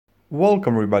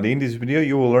Welcome everybody. In this video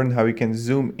you will learn how you can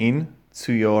zoom in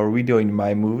to your video in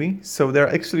MyMovie. So there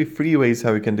are actually 3 ways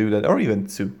how you can do that, or even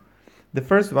 2. The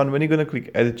first one, when you're going to click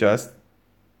adjust,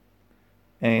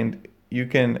 and you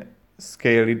can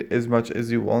scale it as much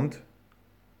as you want.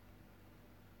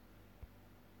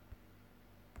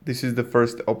 This is the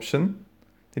first option,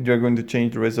 that you are going to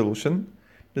change the resolution.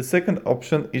 The second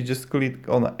option is just click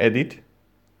on edit,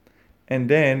 and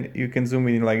then you can zoom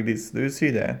in like this. Do you see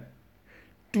that?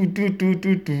 The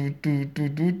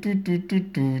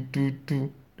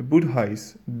Buddha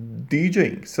is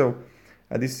DJing. So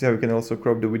this is how you can also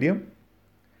crop the video.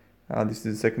 This is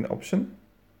the second option.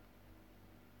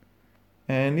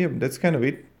 And yeah, that's kind of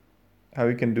it, how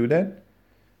you can do that.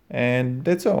 And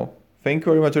that's all. Thank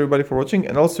you very much everybody for watching.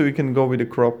 And also you can go with the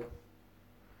crop.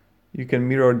 You can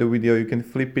mirror the video, you can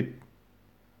flip it.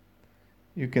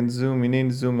 You can zoom in,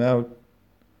 zoom out,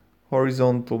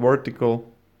 horizontal, vertical.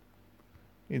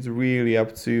 It's really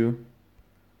up to you,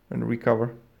 and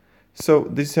recover. So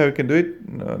this is how you can do it.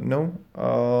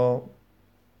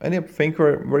 And yeah, thank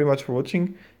you very much for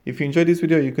watching. If you enjoyed this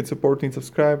video, you can support and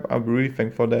subscribe. I'll be really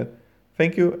thankful for that.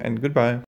 Thank you and goodbye.